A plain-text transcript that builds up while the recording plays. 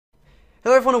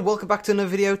Hello everyone and welcome back to another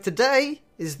video. Today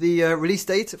is the release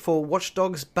date for Watch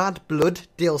Dogs Bad Blood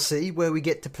DLC, where we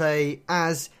get to play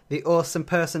as the awesome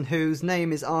person whose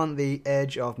name is on the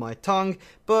edge of my tongue,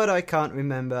 but I can't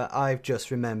remember. I've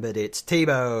just remembered it's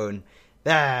T-Bone.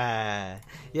 There.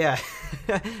 Yeah.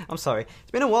 I'm sorry.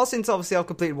 It's been a while since obviously I've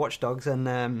completed Watch Dogs,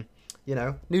 and you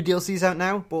know, new DLC's out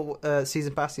now, but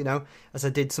Season Pass, you know, as I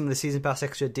did some of the Season Pass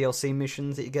extra DLC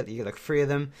missions that you get like 3 of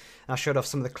them, and I showed off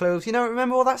some of the clothes, you know,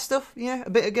 remember all that stuff, yeah, a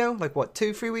bit ago, like what,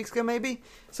 2-3 weeks ago maybe?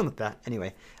 Something like that,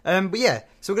 anyway. But yeah,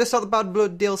 so we're going to start the Bad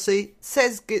Blood DLC. It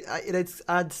says it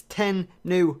adds 10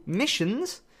 new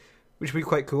missions, which would be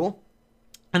quite cool,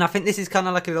 and I think this is kind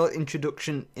of like a little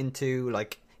introduction into,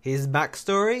 like, his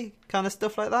backstory, kind of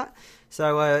stuff like that,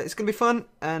 so it's going to be fun,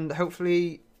 and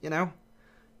hopefully, you know,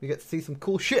 we get to see some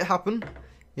cool shit happen,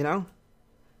 you know.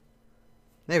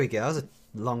 There we go, that was a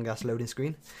long-ass loading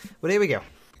screen. But here we go.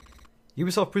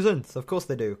 Ubisoft presents, of course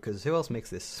they do, because who else makes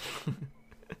this?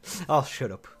 Oh,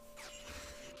 shut up.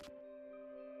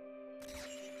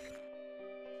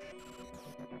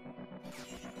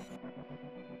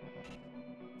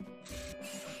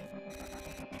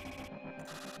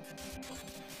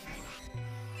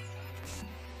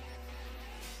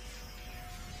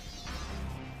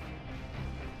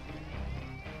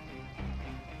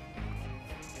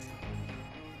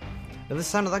 Love the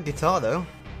sound of that guitar though.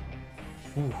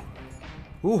 Ooh.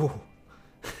 Ooh.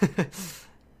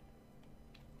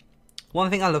 One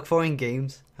thing I look for in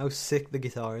games, how sick the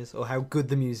guitar is, or how good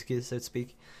the music is, so to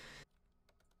speak.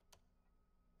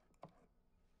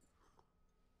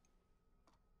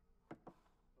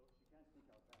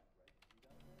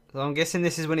 So I'm guessing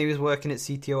this is when he was working at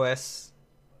CTOS,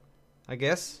 I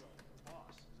guess,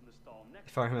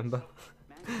 if I remember.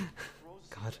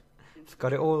 God.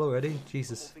 Got it all already?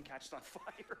 Jesus. No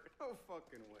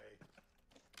fucking way.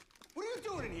 What are you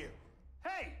doing in here?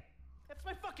 Hey! That's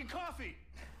my fucking coffee!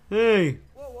 Hey!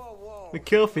 Whoa. The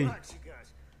coffee. Relax, you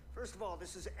guys. First of all,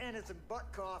 this is anything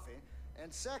but coffee.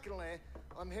 And secondly,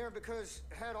 I'm here because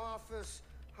head office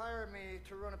hired me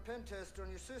to run a pen test on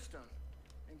your system.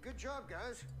 And good job,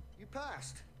 guys. You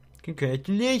passed.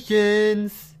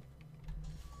 Congratulations!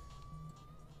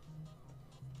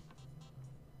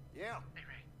 Yeah.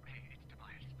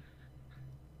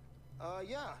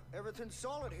 Yeah, everything's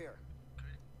solid here.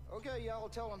 Okay, yeah, I'll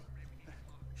tell him.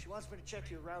 She wants me to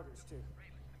check your routers, too.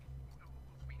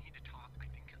 We need to talk. I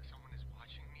think someone is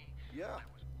watching me. Yeah. I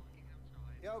was walking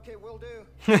outside. Yeah, okay, will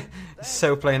do.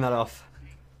 So playing that off.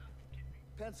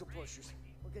 Pencil pushers.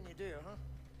 What can you do, huh?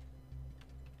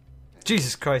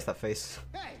 Jesus Christ, that face.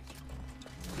 Hey!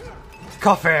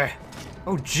 Coffee!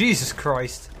 Oh, Jesus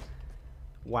Christ.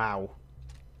 Wow.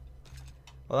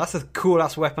 Well, that's a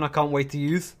cool-ass weapon I can't wait to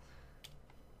use.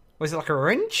 Was it like a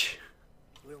wrench?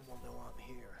 Lil will know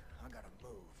I'm here. I gotta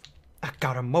move. I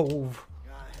gotta move.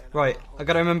 Right, I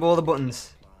gotta remember all the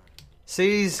buttons.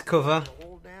 Seize, cover. The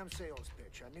whole damn sales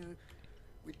pitch. I knew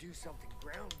we'd do something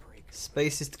groundbreaking.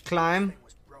 Space is to climb. Thing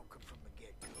was broken from the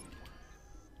get-go.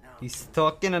 Now, He's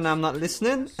talking and I'm not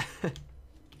listening. too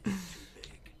big.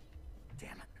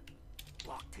 Damn it.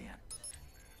 Locked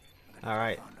in.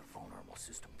 Alright. Find a vulnerable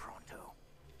system pronto.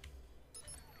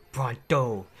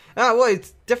 Pronto. Ah, well,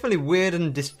 it's definitely weird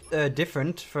and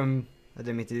different from... I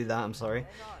didn't mean to do that, I'm sorry.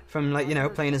 From, like, you know,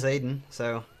 playing as Aiden.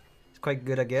 So, it's quite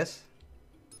good, I guess.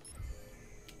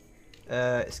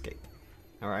 Escape.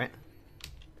 Alright.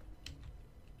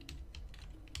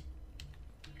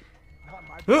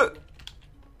 I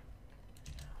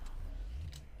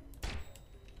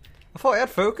thought I had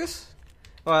focus.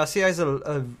 Oh, I see, I has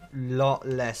a lot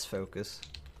less focus.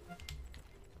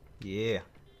 Yeah.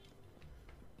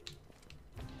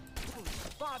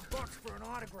 $5 for an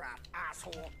autograph,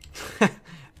 asshole.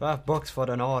 $5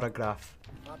 for an autograph.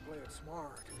 I play it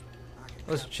smart. I can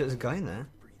Oh, there's a guy in there.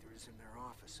 breathers in their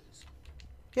offices.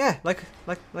 Yeah,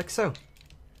 like so.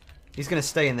 He's gonna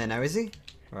stay in there now, is he?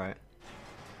 Right.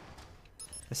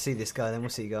 Let's see this guy then.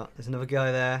 What's he got? There's another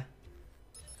guy there.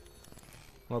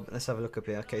 Well, let's have a look up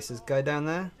here. Okay, so there's a guy down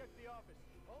there.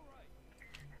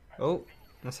 Oh,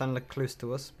 that sounded like close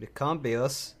to us, but it can't be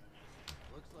us.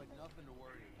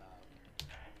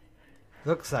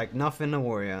 Looks like nothing to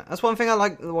worry about. That's one thing I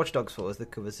like the Watch Dogs for, is the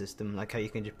cover system. Like how you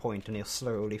can just point and he'll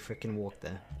slowly freaking walk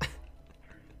there.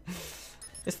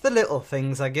 It's the little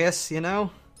things, I guess, you know?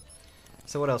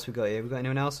 So what else we got here? We got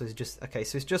anyone else? Or is it just... Okay,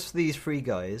 so it's just these 3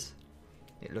 guys.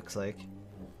 It looks like.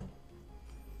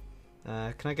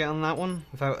 Can I get on that one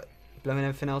without blowing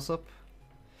everything else up?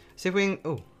 See if we can...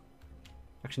 Oh.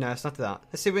 Actually, no, it's not that.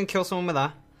 Let's see if we can kill someone with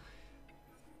that.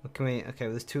 Or can we... Okay,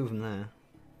 well, there's 2 of them there.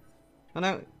 Oh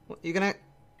no, you're gonna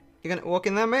walk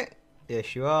in there, mate?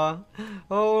 Yes, you are.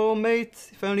 Oh,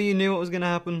 mate. If only you knew what was going to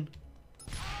happen.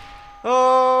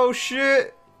 Oh,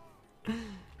 shit.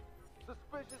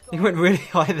 He went really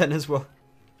high then as well.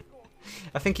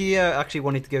 I think he actually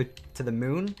wanted to go to the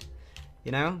moon.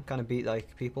 You know? Kind of beat,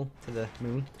 like, people to the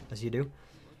moon, as you do.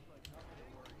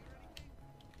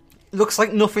 Looks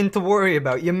like nothing to worry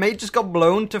about. Your mate just got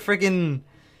blown to friggin'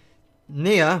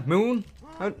 near moon.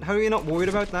 How are you not worried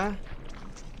about that?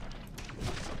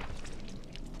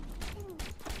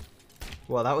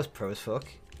 Well, that was pro as fuck,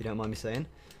 if you don't mind me saying.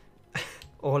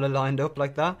 All aligned up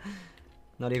like that.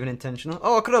 Not even intentional.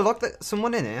 Oh, I could have locked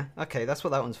someone in here. Okay, that's what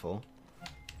that one's for.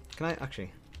 Can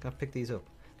I pick these up?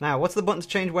 Now, what's the button to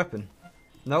change weapon?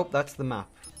 Nope, that's the map.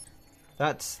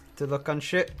 That's to look on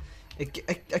shit.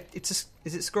 Is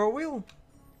it scroll wheel?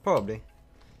 Probably.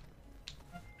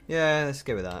 Yeah, let's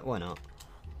go with that. Why not?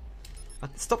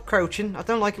 Stop crouching. I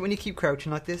don't like it when you keep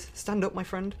crouching like this. Stand up, my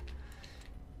friend.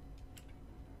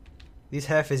 These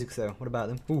hair physics, though. What about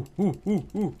them? Ooh, ooh, ooh,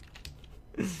 ooh.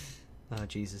 Oh,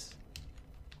 Jesus.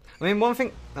 I mean, one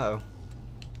thing... Uh-oh.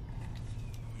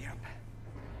 Yep.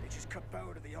 They just cut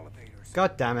power to the elevators.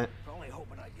 God damn it. Only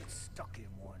hoping I get stuck in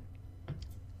one.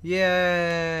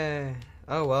 Yeah.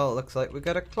 Oh, well, it looks like we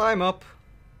gotta climb up.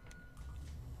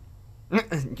 You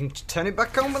can turn it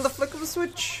back on with the flick of a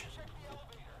switch.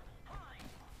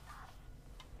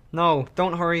 No,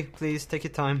 don't hurry, please. Take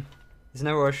your time. There's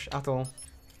no rush at all.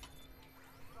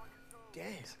 Damn.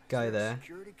 Guy there.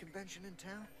 Security convention in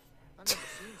town? I've never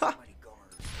seen somebody guard.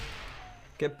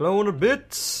 Get blown to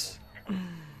bits.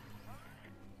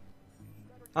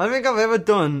 I don't think I've ever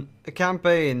done a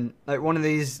campaign, like one of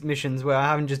these missions, where I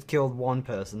haven't just killed one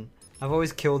person. I've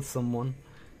always killed someone.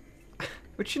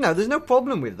 Which, you know, there's no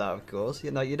problem with that, of course.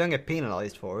 You know, you don't get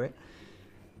penalised for it.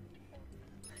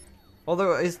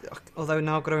 Although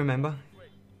now I've got to remember.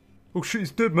 Oh shit,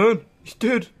 he's dead, man. He's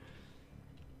dead.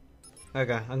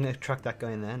 Okay, I'm going to track that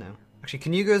guy in there now. Actually,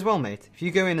 can you go as well, mate? If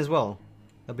you go in as well,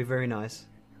 that'd be very nice.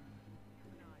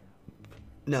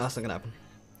 No, that's not going to happen.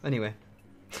 Anyway.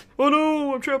 Oh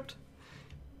no, I'm trapped.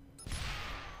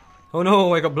 Oh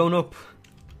no, I got blown up.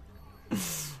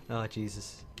 Oh,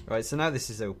 Jesus. Right, so now this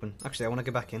is open. Actually, I want to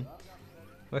go back in.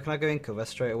 Where can I go in cover?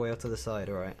 Straight away or to the side,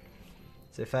 alright.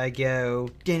 So if I go...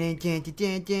 Dun, dun, dun,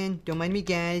 dun, dun. Don't mind me,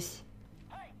 guys.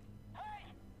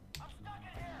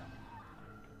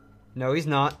 No, he's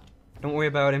not. Don't worry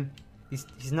about him.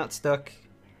 He's not stuck.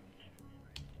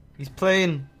 He's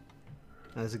playing.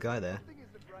 Oh, there's a guy there.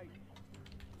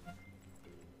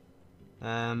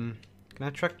 Can I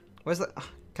track... Where's that?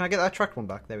 Can I get that tracked one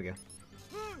back? There we go.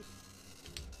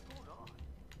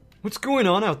 What's going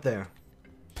on out there?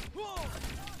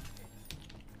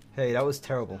 Hey, that was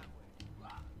terrible.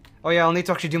 Oh yeah, I'll need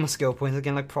to actually do my skill points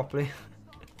again, like, properly.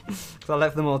 Because I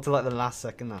left them all to, like, the last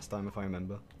second last time, if I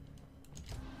remember.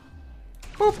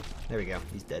 Boop! There we go.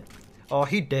 He's dead. Oh,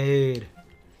 he dead.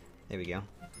 There we go.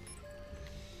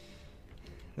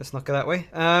 Let's not go that way.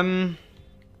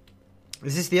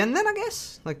 Is this the end then, I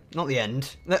guess? Like, not the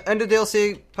end. The end of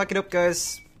DLC. Pack it up,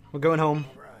 guys. We're going home.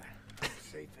 Right.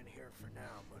 Safe in here for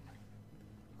now, but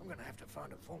I'm gonna have to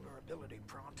find a vulnerability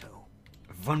pronto.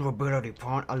 Vulnerability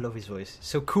point. I love his voice.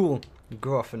 So cool.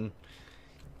 Gruff and...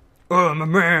 Oh, I'm a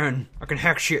man. I can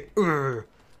hack shit. You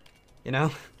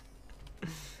know?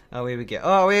 Oh, here we go.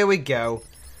 Oh, here we go.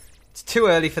 It's too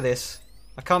early for this.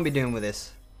 I can't be doing with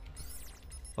this.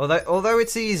 Although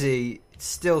it's easy, it's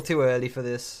still too early for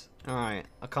this. Alright,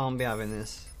 I can't be having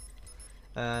this.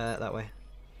 That way.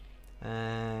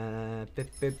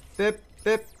 Bip, bip, bip,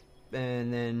 bip.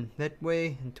 And then that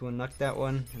way, and to unlock that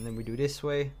one. And then we do this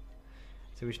way.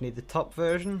 So we just need the top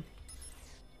version.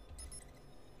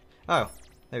 Oh,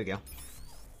 there we go.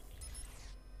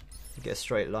 Get a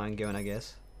straight line going, I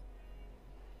guess.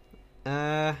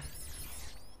 That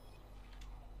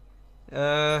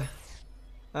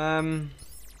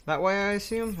way, I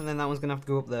assume, and then that one's gonna have to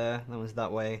go up there. That one's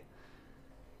that way,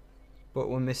 but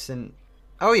we're missing.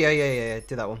 Oh yeah.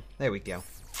 Do that one. There we go.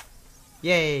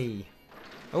 Yay!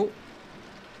 Oh,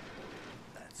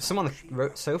 there's some on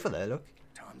the sofa there. Look.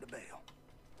 Time to bail.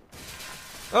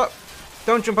 Oh,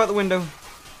 don't jump out the window.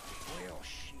 Well,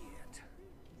 shit.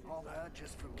 All that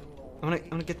just for little old. I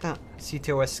wanna get that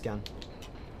CTOS scan.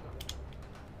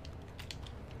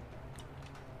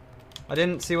 I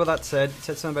didn't see what that said. It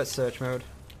said something about search mode.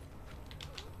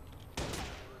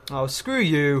 Oh, screw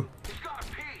you.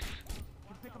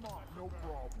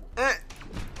 Eh.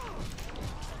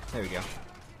 There we go.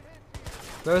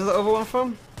 Where's the other one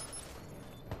from?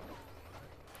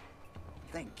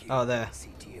 Thank you. Oh, there.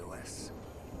 CTOS.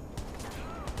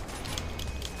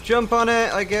 Jump on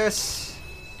it, I guess.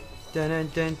 Dun dun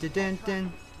dun dun dun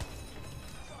dun.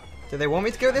 Do they want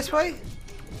me to go this way?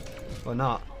 Or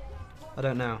not? I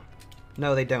don't know.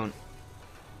 No, they don't.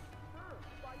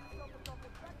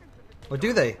 Or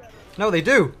do they? No, they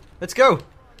do! Let's go!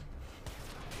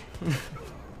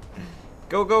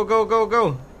 Go, go, go, go,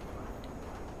 go!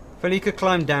 If only you could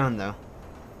climb down, though.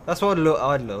 That's what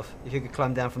I'd love, if you could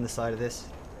climb down from the side of this.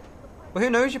 Well, who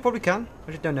knows? You probably can.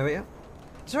 I just don't know it yet.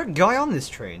 Is there a guy on this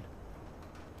train?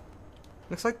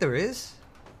 Looks like there is.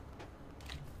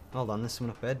 Hold on, there's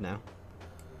someone up ahead now.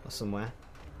 Or somewhere.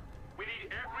 We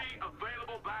need every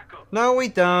available backup. No, we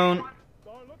don't.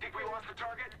 Think we lost the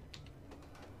target?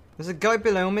 There's a guy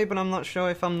below me, but I'm not sure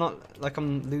if I'm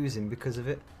losing because of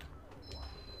it.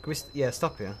 Can we yeah,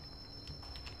 stop here.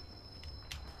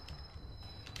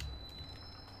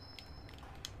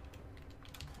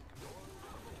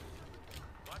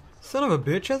 Son of a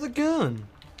bitch has a gun.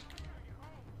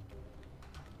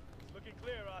 Looking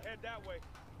clear. I'll head that way.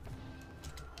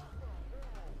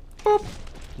 Boop.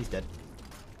 He's dead.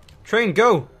 Train,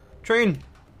 go! Train!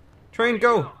 Train,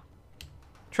 go!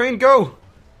 Train, go!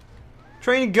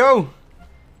 Train, go!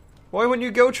 Why wouldn't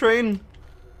you go, train?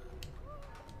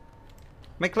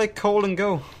 Make like coal and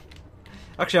go.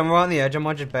 Actually, I'm right on the edge. I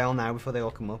might just bail now before they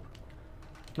all come up.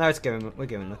 Now it's going. We're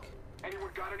going. Look. Anyone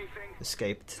got anything?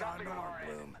 Escaped. Nothing on our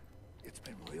end. Bloom, it's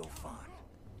been real fun.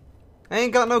 I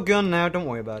ain't got no gun now. Don't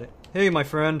worry about it. Hey, my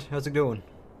friend. How's it going?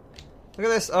 Look at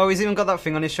this. Oh, he's even got that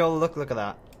thing on his shoulder. Look at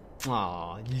that.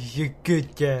 Aw, you're good,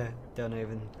 yeah. Don't know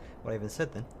even what I even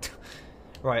said then.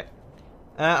 Right.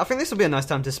 I think this will be a nice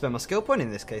time to spend my skill point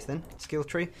in this case then. Skill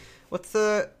tree. What's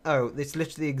the... Oh, it's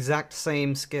literally the exact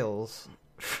same skills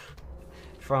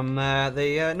from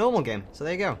the normal game. So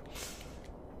there you go.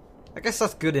 I guess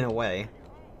that's good in a way.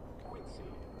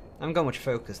 I haven't got much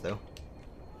focus though.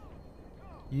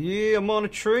 Yeah, I'm on a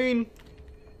train.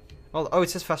 Oh, it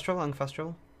says fast travel. I'm fast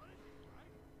travel.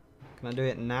 Can I do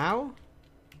it now?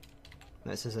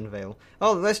 No, it says unavailable.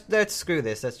 Oh, let's screw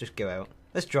this. Let's just go out.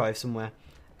 Let's drive somewhere.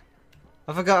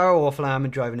 I forgot how awful I am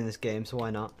at driving in this game, so why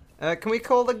not? Can we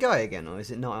call the guy again, or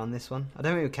is it not on this one? I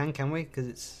don't think we can we? Because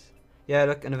it's... Yeah,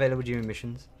 look, unavailable during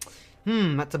missions.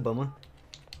 That's a bummer.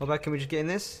 What about, can we just get in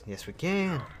this? Yes, we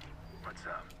can. What's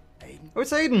up? Aiden, Oh,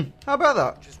 it's Aiden. How about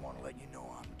that? just want to let you know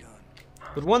I'm done.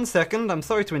 But 1 second, I'm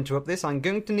sorry to interrupt this. I'm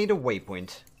going to need a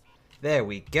waypoint. There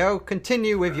we go.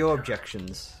 Continue with your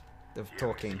objections of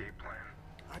talking. Escape plan.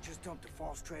 I just dumped a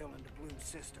false trail into Bloom's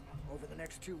system. Over the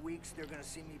next 2 weeks, they're gonna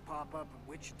see me pop up in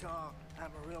Wichita,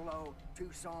 Amarillo,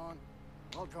 Tucson.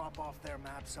 I'll drop off their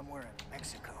map somewhere in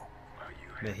Mexico. Well,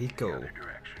 you head Mexico. the other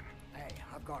direction. Hey,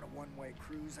 I've got a one-way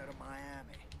cruise out of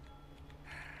Miami.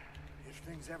 If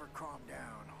things ever calm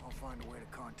down, I'll find a way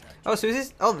to contact you. Oh, so is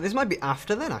this... Oh, this might be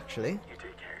after then, actually. You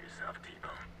take care of yourself,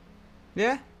 T-Bone.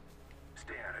 Yeah?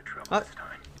 Stay out of trouble I- this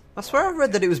time. I swear I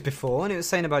read that it was before, and it was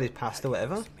saying about his past or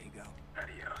whatever. Amigo.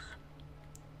 Adios.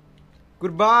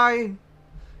 Goodbye.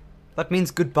 That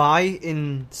means goodbye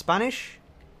in Spanish.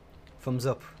 Thumbs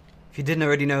up. If you didn't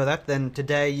already know that, then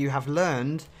today you have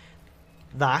learned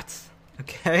that.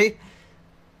 Okay?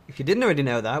 If you didn't already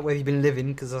know that, where you've been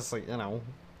living, because that's like, you know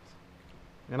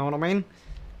what I mean?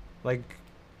 Like,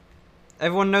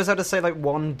 everyone knows how to say like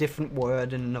one different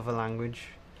word in another language.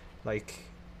 Like,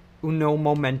 uno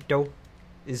momento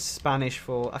is Spanish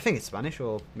for, I think it's Spanish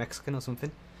or Mexican or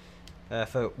something.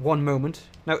 For one moment.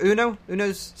 Now,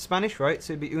 uno's Spanish, right?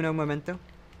 So it'd be uno momento.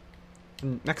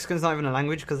 And Mexican's not even a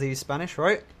language because they use Spanish,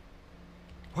 right?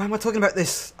 Why am I talking about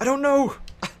this? I don't know.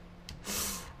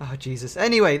 Oh, Jesus.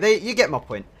 Anyway, you get my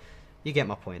point. You get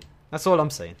my point. That's all I'm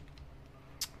saying.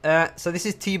 So this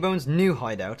is T-Bone's new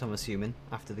hideout, I'm assuming,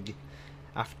 after the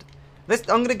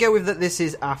I'm gonna go with that this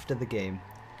is after the game,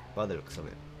 by the looks of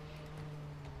it.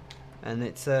 And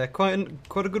it's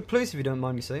quite a good place, if you don't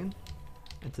mind me saying.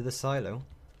 Into the silo.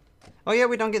 Oh yeah,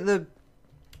 we don't get the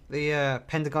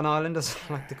Pentagon Island, as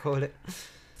I like to call it.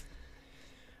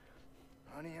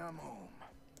 Honey, I'm home.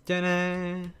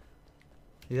 Ta-da.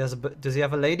 Does he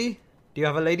have a lady? Do you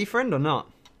have a lady friend or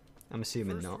not? I'm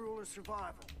assuming First not. rule of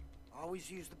survival. Always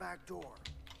use the back door.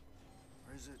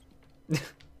 Or is it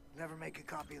never make a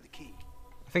copy of the key?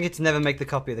 I think it's never make the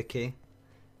copy of the key.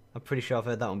 I'm pretty sure I've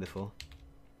heard that one before.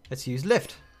 Let's use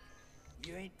lift.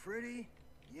 You ain't pretty,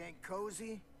 you ain't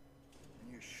cozy,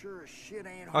 and you're sure as shit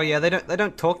ain't Oh yeah, home. they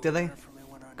don't talk, do they? Better for me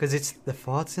when I Because need it's you. the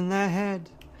thoughts in their head.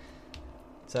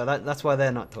 So that's why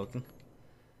they're not talking.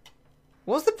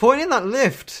 What's the point in that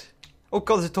lift? Oh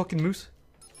god, there's a talking moose.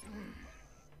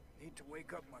 Need to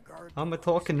wake up my guard. I'm a dogs.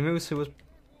 talking moose who was...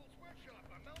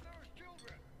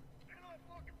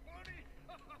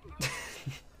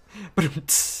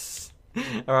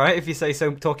 Alright, if you say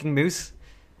so, talking moose.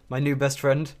 My new best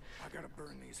friend. I gotta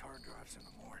burn these hard drives in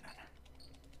the morning.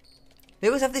 They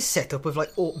always have this setup of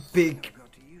like all big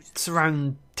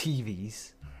surround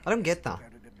TVs. I don't get that.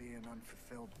 Better to be an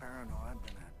unfulfilled paranoid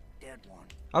than a dead one.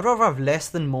 I'd rather have less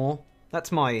than more.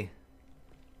 That's my,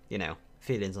 you know,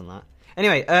 feelings on that.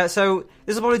 Anyway, so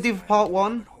this will probably do for part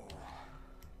 1.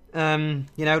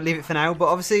 You know, leave it for now. But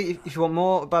obviously, if you want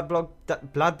more bad blog,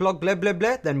 blah blah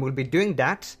blah, then we'll be doing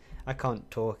that. I can't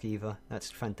talk either. That's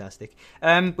fantastic.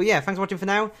 But yeah, thanks for watching for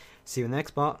now. See you in the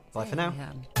next part. Bye for now.